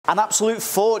An absolute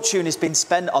fortune has been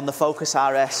spent on the Focus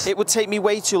RS. It would take me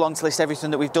way too long to list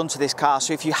everything that we've done to this car,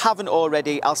 so if you haven't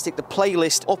already, I'll stick the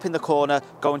playlist up in the corner,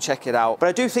 go and check it out. But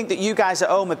I do think that you guys at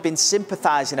home have been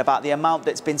sympathising about the amount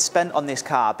that's been spent on this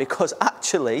car, because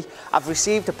actually, I've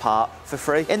received a part for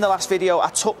free. In the last video, I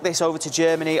took this over to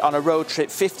Germany on a road trip,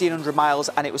 1,500 miles,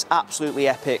 and it was absolutely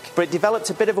epic. But it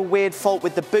developed a bit of a weird fault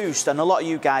with the boost, and a lot of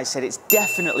you guys said it's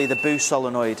definitely the boost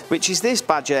solenoid, which is this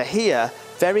badger here,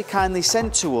 very kindly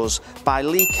sent to us by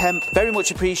Lee Kemp. Very much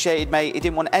appreciated, mate. He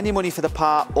didn't want any money for the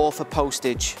part or for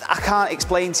postage. I can't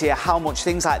explain to you how much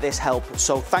things like this help,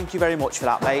 so thank you very much for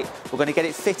that, mate. We're going to get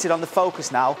it fitted on the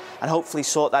Focus now and hopefully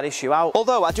sort that issue out.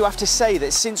 Although I do have to say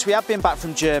that since we have been back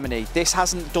from Germany, this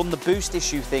hasn't done the boost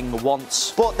issue thing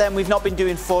once. But then we've not been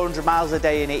doing 400 miles a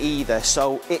day in it either,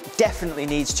 so it definitely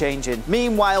needs changing.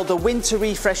 Meanwhile, the winter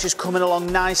refresh is coming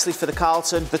along nicely for the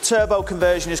Carlton. The turbo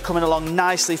conversion is coming along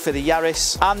nicely for the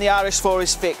Yaris. And the RS4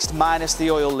 is fixed, minus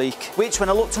the oil leak, which when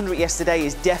I looked under it yesterday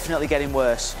is definitely getting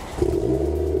worse.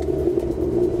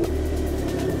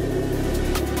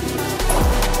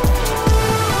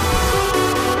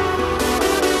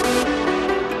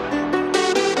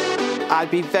 I'd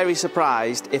be very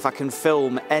surprised if I can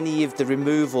film any of the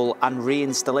removal and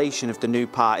reinstallation of the new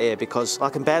part here, because I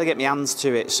can barely get my hands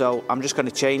to it, so I'm just going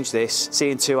to change this, see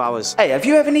you in 2 hours. Hey, have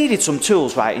you ever needed some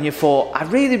tools, right, and you thought, I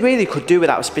really could do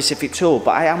without a specific tool,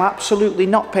 but I am absolutely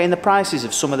not paying the prices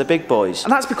of some of the big boys?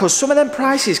 And that's because some of them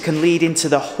prices can lead into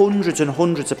the hundreds and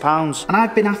hundreds of pounds. And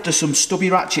I've been after some stubby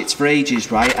ratchets for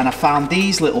ages, right, and I found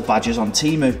these little badgers on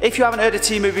Temu. If you haven't heard of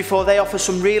Temu before, they offer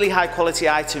some really high quality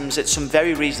items at some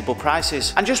very reasonable prices.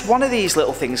 And just one of these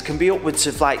little things can be upwards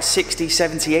of like 60,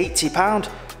 70, 80 pound.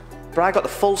 But I got the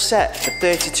full set for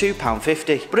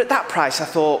 £32.50. But at that price I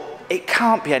thought, it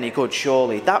can't be any good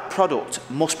surely. That product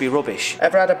must be rubbish.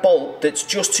 Ever had a bolt that's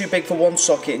just too big for one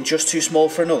socket and just too small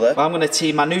for another? Well, I'm going to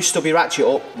team my new stubby ratchet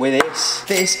up with this.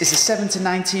 This is a 7 to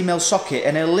 19mm socket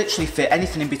and it'll literally fit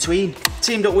anything in between.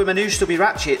 Teamed up with my new stubby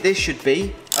ratchet, this should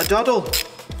be a doddle.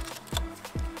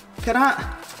 Look at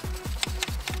that.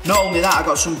 Not only that, I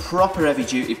got some proper heavy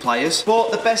duty pliers,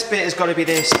 but the best bit has got to be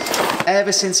this.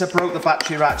 Ever since I broke the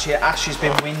battery ratchet, Ash has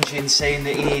been whinging saying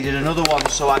that he needed another one,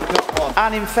 so I got one.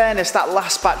 And in fairness, that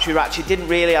last battery ratchet didn't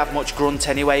really have much grunt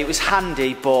anyway. It was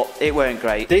handy, but it weren't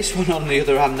great. This one on the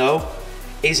other hand though,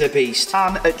 is a beast.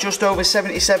 And at just over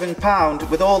 £77,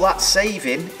 with all that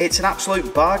saving, it's an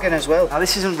absolute bargain as well. Now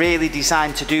this isn't really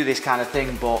designed to do this kind of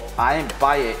thing, but I ain't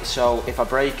buy it, so if I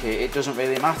break it, it doesn't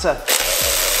really matter.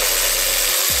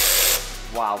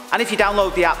 Wow. And if you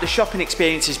download the app, the shopping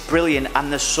experience is brilliant and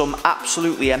there's some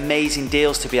absolutely amazing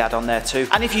deals to be had on there too.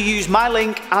 And if you use my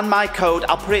link and my code,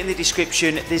 I'll put it in the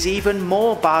description, there's even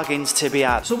more bargains to be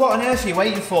had. So what on earth are you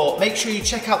waiting for? Make sure you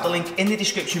check out the link in the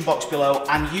description box below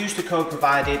and use the code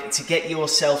provided to get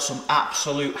yourself some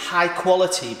absolute high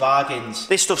quality bargains.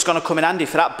 This stuff's gonna come in handy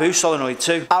for that boost solenoid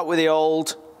too. Out with the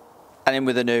old, and in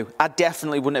with the new. I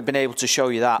definitely wouldn't have been able to show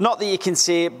you that. Not that you can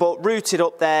see it, but rooted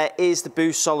up there is the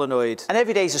boost solenoid. And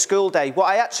every day's a school day. What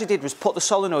I actually did was put the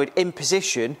solenoid in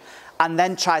position and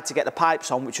then tried to get the pipes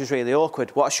on, which was really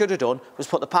awkward. What I should have done was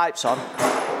put the pipes on.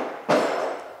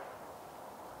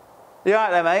 You all right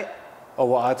there, mate? Oh,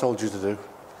 what I told you to do.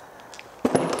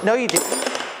 No, you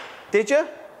didn't. Did you?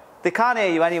 They can't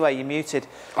hear you anyway, you're muted.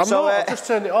 I've just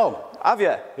turned it on. Have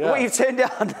you? Yeah. What, you've turned it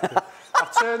on? I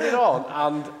turned it on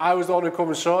and I was the one who come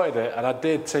and sorted it and I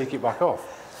did take it back off.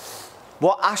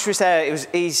 What Ash was there,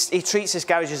 he treats this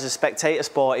garage as a spectator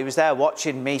sport. He was there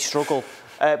watching me struggle.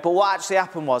 But what actually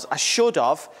happened was I should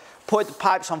have put the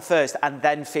pipes on first and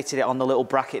then fitted it on the little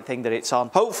bracket thing that it's on.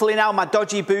 Hopefully now my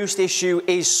dodgy boost issue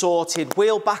is sorted.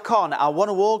 Wheel back on, I want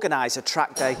to organise a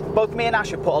track day. Both me and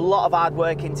Ash have put a lot of hard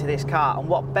work into this car, and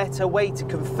what better way to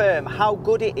confirm how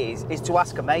good it is to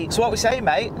ask a mate. So what we saying,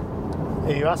 mate?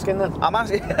 Are you asking then? I'm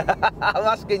asking, I'm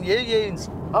asking you, Yunes.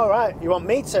 All right, you want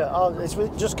me to? Oh, it's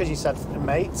just because you said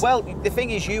mate. Well, the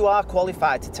thing is, you are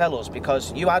qualified to tell us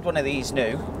because you had one of these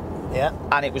new. Yeah.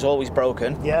 And it was always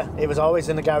broken. Yeah, it was always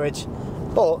in the garage.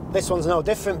 But this one's no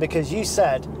different because you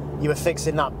said you were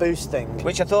fixing that boost thing.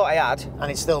 Which I thought I had.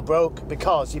 And it still broke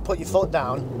because you put your foot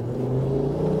down.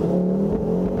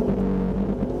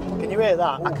 Can you hear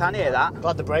that? I can hear that.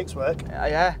 Glad the brakes work.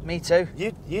 Yeah, me too.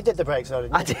 You did the brakes though,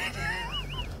 didn't you? I did.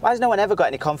 Why has no one ever got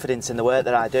any confidence in the work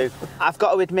that I do? I've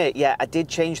got to admit, yeah, I did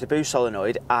change the boost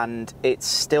solenoid and it's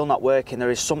still not working.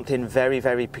 There is something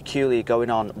very peculiar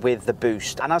going on with the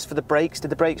boost. And as for the brakes,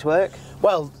 did the brakes work?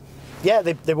 Well, yeah,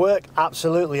 they work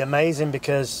absolutely amazing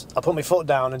because I put my foot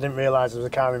down and didn't realise there was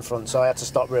a car in front, so I had to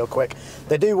stop real quick.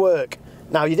 They do work.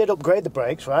 Now, you did upgrade the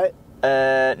brakes, right?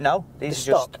 No, these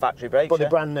are just factory brakes. But they're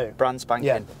brand new. Brand spanking.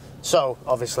 Yeah. So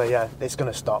obviously, yeah, it's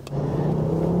going to stop.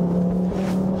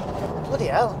 Bloody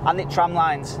hell! And it tram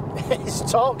lines. His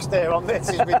torque steer on this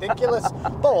is ridiculous,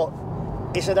 but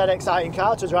it's a dead exciting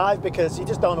car to drive because you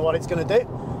just don't know what it's going to do.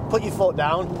 Put your foot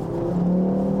down,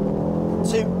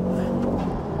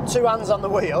 two hands on the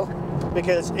wheel,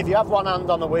 because if you have one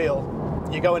hand on the wheel,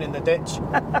 you're going in the ditch.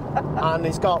 And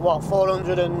it's got what,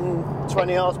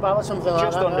 420 horsepower, something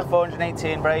like that. Just under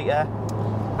 418 brake, yeah.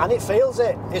 And it feels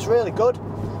it. It's really good.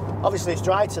 Obviously, it's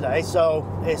dry today, so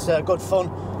it's good fun.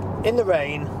 In the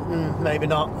rain, maybe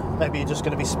not. Maybe you're just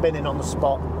going to be spinning on the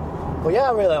spot. But yeah,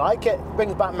 I really like it. It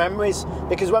brings back memories,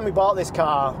 because when we bought this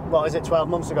car, what is it, 12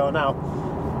 months ago now,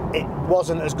 it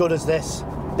wasn't as good as this.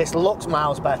 This looks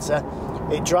miles better.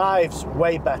 It drives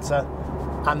way better,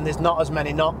 and there's not as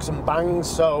many knocks and bangs,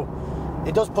 so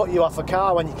it does put you off a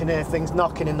car when you can hear things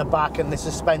knocking in the back and the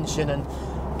suspension, and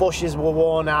bushes were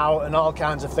worn out and all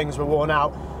kinds of things were worn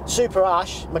out. Super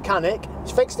Ash, mechanic,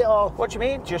 he's fixed it all. What do you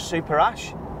mean, just Super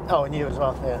Ash? Oh, and you as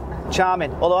well, yeah.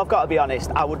 Charming. Although I've got to be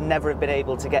honest, I would never have been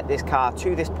able to get this car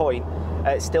to this point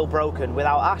still broken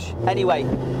without Ash. Anyway,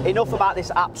 enough about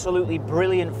this absolutely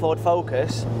brilliant Ford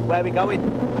Focus. Where are we going?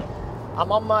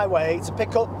 I'm on my way to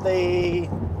pick up the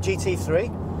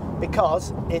GT3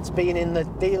 because it's been in the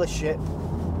dealership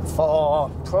for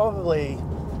probably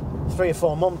 3 or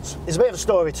 4 months. There's a bit of a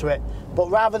story to it, but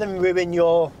rather than ruin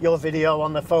your video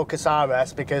on the Focus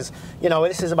RS, because, you know,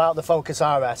 this is about the Focus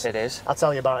RS. It is. I'll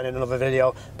tell you about it in another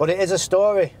video, but it is a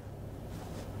story.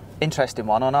 Interesting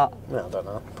one or not? Well, I don't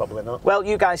know, probably not. Well,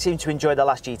 you guys seem to enjoy the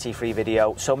last GT3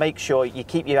 video, so make sure you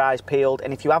keep your eyes peeled,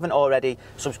 and if you haven't already,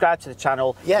 subscribe to the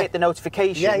channel, hit the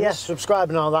notifications. Yeah, subscribe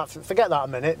and all that. Forget that a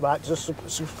minute, right? Just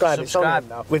subscribe. It's on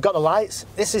there now. We've got the lights.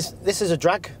 This is a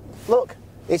drag. Look,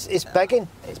 it's begging.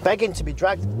 It's begging to be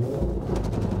dragged.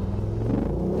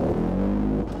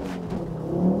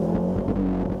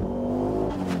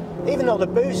 Even though the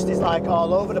boost is like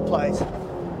all over the place,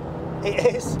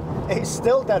 it's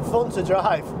still dead fun to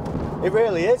drive. It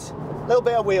really is. A little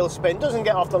bit of wheel spin, doesn't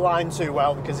get off the line too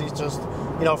well because it's just,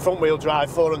 you know, front wheel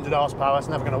drive, 400 horsepower, it's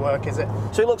never going to work, is it?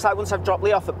 So it looks like once I've dropped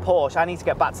Lee off at Porsche, I need to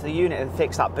get back to the unit and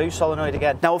fix that boost solenoid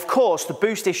again. Now, of course, the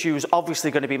boost issue is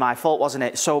obviously going to be my fault, wasn't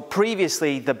it? So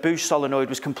previously, the boost solenoid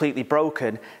was completely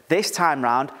broken. This time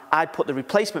round, I'd put the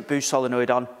replacement boost solenoid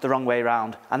on the wrong way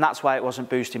round, and that's why it wasn't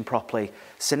boosting properly.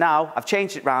 So now, I've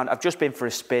changed it round, I've just been for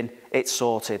a spin, it's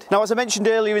sorted. Now, as I mentioned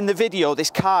earlier in the video, this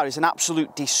car is an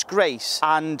absolute disgrace,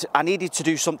 and I needed to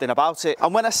do something about it.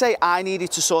 And when I say I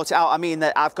needed to sort it out, I mean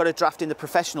that I've got to draft in the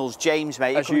professionals, James,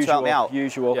 mate, who comes to help me out.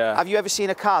 Usual. Yeah. Have you ever seen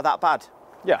a car that bad?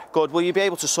 Yeah. Good. Will you be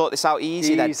able to sort this out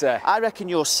easy then? I reckon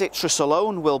your citrus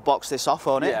alone will box this off,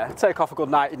 won't it? Yeah, take off a good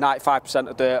 90–95%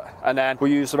 of dirt, and then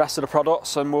we'll use the rest of the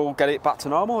products and we'll get it back to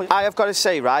normal. I have got to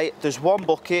say, right, there's 1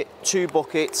 bucket, 2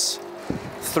 buckets,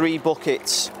 3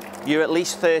 buckets. You're at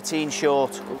least 13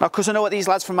 short. Now, because I know what these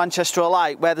lads from Manchester are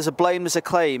like, where there's a blame, there's a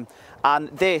claim, and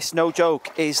this, no joke,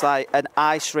 is like an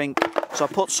ice rink. So I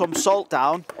put some salt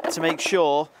down to make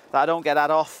sure that I don't get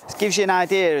that off. It gives you an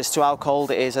idea as to how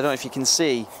cold it is. I don't know if you can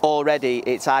see. Already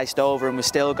it's iced over and we're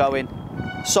still going.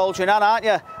 Soldiering on, aren't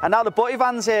you? And now the butty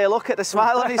van's here, look at the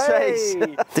smile on his face.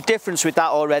 The difference with that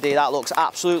already, that looks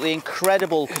absolutely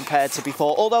incredible compared to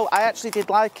before. Although I actually did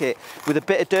like it with a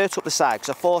bit of dirt up the side because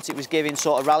I thought it was giving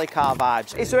sort of rally car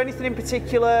vibes. Is there anything in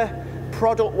particular,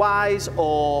 product-wise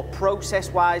or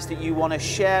process-wise, that you want to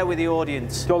share with the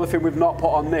audience? The only thing we've not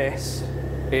put on this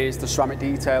is the ceramic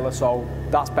detailer, so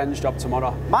that's Ben's job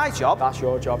tomorrow. My job? That's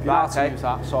your job. You know how to use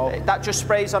that, so... That just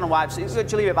sprays on and wipes. It's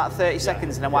literally about 30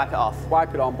 seconds and then wipe it off.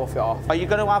 Wipe it on, buff it off. Are you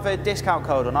going to have a discount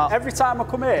code or not? Every time I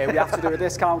come here, we have to do a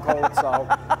discount code, so...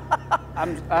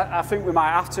 I think we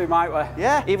might have to, might we?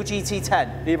 Yeah. Evo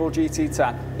GT10. Evo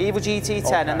GT10. Evo GT10,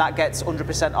 okay. And that gets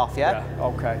 100% off, yeah? Yeah,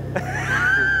 okay.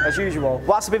 As usual.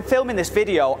 Whilst I've been filming this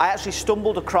video, I actually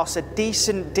stumbled across a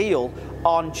decent deal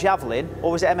on Javelin,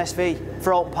 or was it MSV,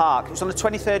 for Oulton Park. It was on the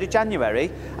 23rd of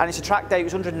January, and it's a track day, it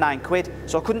was 109 quid,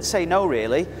 so I couldn't say no,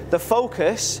 really. The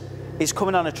Focus is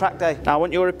coming on a track day. Now, I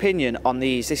want your opinion on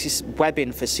these. This is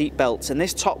webbing for seat belts, and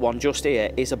this top one just here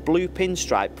is a blue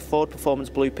pinstripe, Ford Performance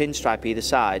blue pinstripe either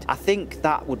side. I think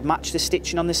that would match the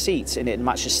stitching on the seats, and it'd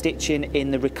match the stitching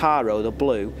in the Recaro, the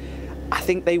blue. I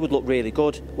think they would look really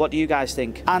good. What do you guys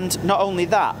think? And not only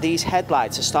that, these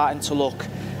headlights are starting to look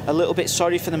a little bit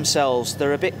sorry for themselves.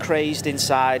 They're a bit crazed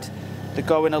inside. They're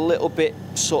going a little bit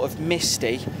sort of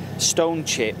misty, stone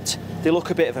chipped. they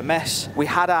look a bit of a mess. We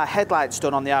had our headlights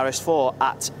done on the RS4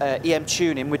 at EM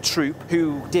Tuning with Troop,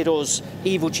 who did us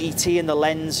Evil GT and the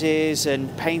lenses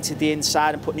and painted the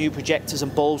inside and put new projectors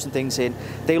and bulbs and things in.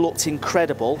 They looked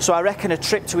incredible. So I reckon a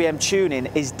trip to EM Tuning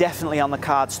is definitely on the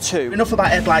cards too. Enough about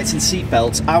headlights and seat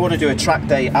belts. I want to do a track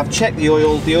day. I've checked the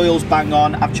oil's bang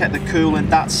on, I've checked the coolant,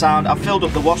 that sound, I've filled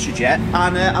up the washer jet,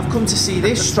 and I've come to see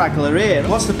this straggler here.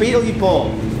 What's the Beetle you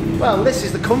bought? Well, this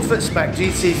is the comfort spec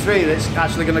GT3 that's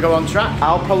actually going to go on track.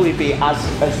 I'll probably be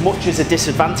as much as a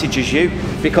disadvantage as you,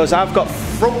 because I've got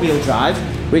front wheel drive,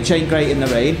 which ain't great in the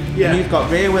rain, and you've got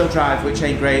rear wheel drive, which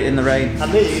ain't great in the rain.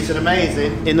 And these are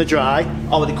amazing in the dry.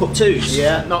 Oh, are they Cup 2s?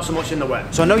 Yeah, not so much in the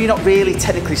wet. So I know you're not really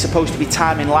technically supposed to be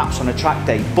timing laps on a track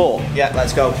day, but yeah,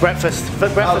 let's go. Breakfast.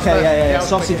 Okay, yeah.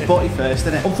 Sausage butty first,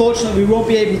 isn't it? Unfortunately, we won't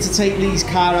be able to take Lee's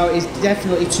car out. It's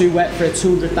definitely too wet for a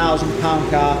 £200,000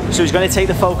 car. So he's going to take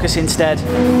the Focus instead.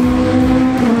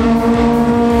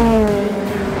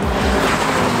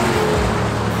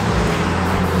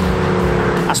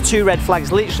 That's two red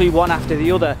flags, literally one after the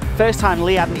other. First time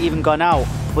Lee hadn't even gone out,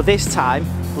 but this time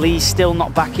Lee's still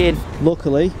not back in.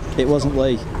 Luckily, it wasn't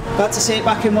Lee. Glad to see it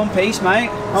back in one piece, mate.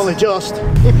 Only just.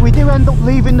 If we do end up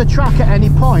leaving the track at any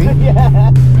point,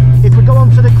 if we go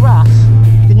onto the grass,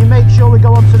 can you make sure we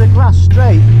go onto the grass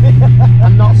straight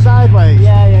and not sideways?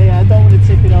 Yeah, I don't want to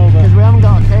tip it over. Because we haven't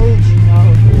got a cage.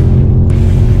 No.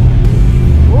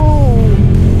 Ooh.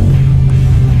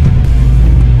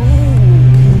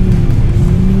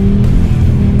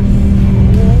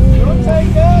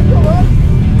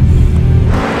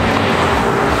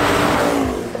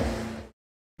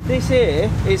 This here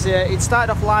is it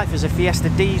started off life as a Fiesta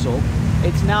diesel.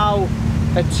 It's now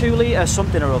a 2 litre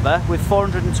something or other with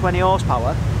 420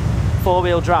 horsepower,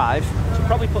 4-wheel drive. Should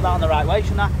probably put that on the right way,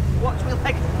 shouldn't I? Watch me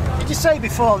leg. Did you say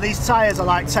before these tyres are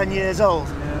like 10 years old?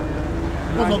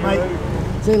 Yeah. Good luck,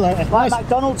 mate. See you later. Like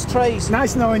McDonald's trays.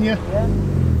 Nice knowing you. Yeah.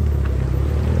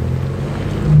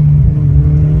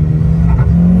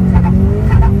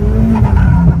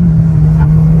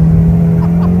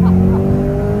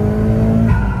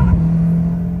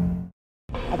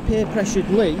 Peer pressured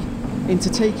Lee into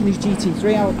taking his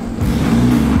GT3 out.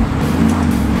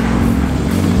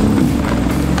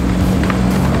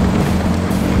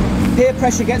 Peer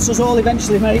pressure gets us all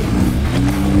eventually, mate.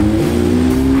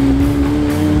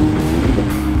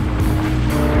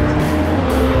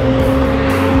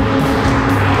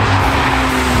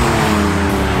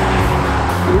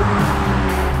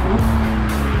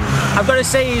 I've got to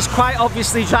say he's quite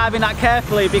obviously driving that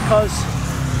carefully, because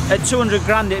at 200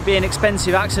 grand it'd be an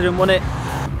expensive accident, wouldn't it?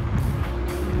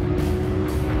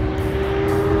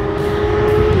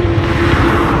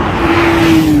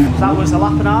 That was a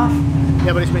lap and a half.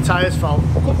 Yeah, but it's my tyre's fault.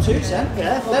 Cup 2s then?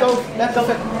 Yeah,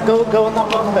 go on that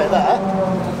long bit there.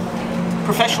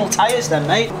 Professional tyres then,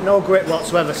 mate. No grip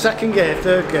whatsoever. Second gear,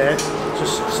 third gear,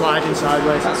 just sliding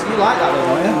sideways. You like that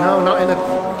though, don't you? No, not in a...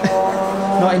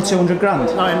 Not in 200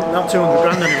 grand? Not 200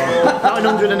 grand anymore. Not in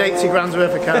 180 grand's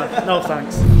worth of car. No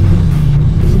thanks.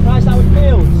 Surprised how it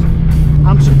feels?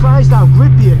 I'm surprised how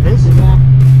grippy it is. Yeah.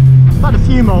 I've had a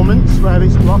few moments where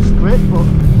it's lost grip, but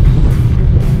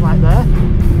right there.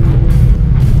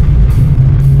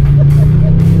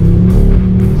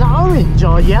 Is that orange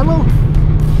or yellow?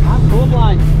 I'm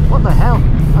colourblind. What the hell?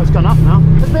 Oh, it's gone off now.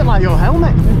 It's a bit like your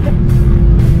helmet.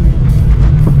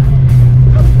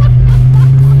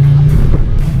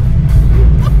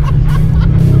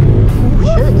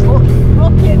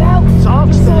 Fucking hell!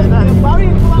 Torque's there then.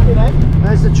 Barrier flat then.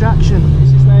 There's the traction.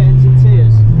 This is where it ends in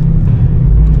tears.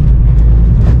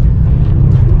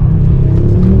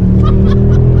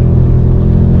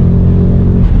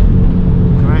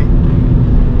 Great.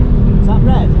 Is that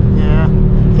red? Yeah.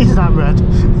 Is that red?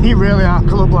 You really are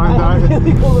colourblind, aren't you? I'm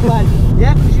really colourblind.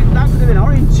 Yeah, because that could have been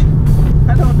orange.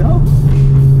 I don't know.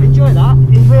 Enjoy that.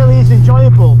 It really is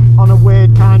enjoyable on a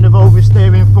weird kind of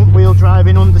oversteering, front wheel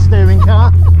driving, understeering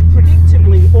car.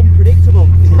 Predictably unpredictable.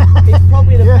 It's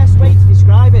probably the best way to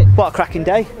describe it. What a cracking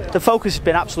day. The Focus has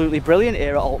been absolutely brilliant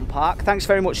here at Oulton Park. Thanks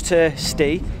very much to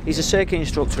Steve. He's a circuit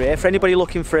instructor here. For anybody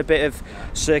looking for a bit of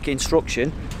circuit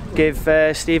instruction, give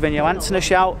Stephen Johansson a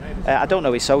shout. I don't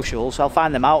know his socials, so I'll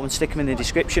find them out and stick them in the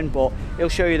description, but he'll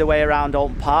show you the way around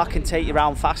Oulton Park and take you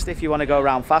around fast if you want to go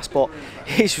around fast. But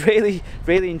he's really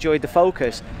enjoyed the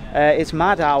Focus. It's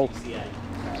mad how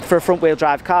for a front wheel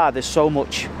drive car there's so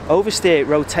much oversteer, it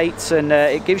rotates, and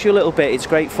it gives you a little bit. It's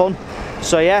great fun.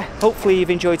 So yeah, hopefully you've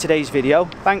enjoyed today's video.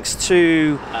 Thanks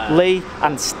to Lee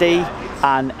and Steve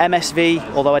and MSV,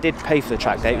 although I did pay for the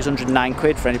track day. It was 109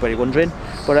 quid for anybody wondering.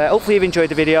 But hopefully you've enjoyed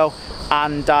the video,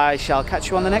 and I shall catch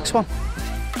you on the next one.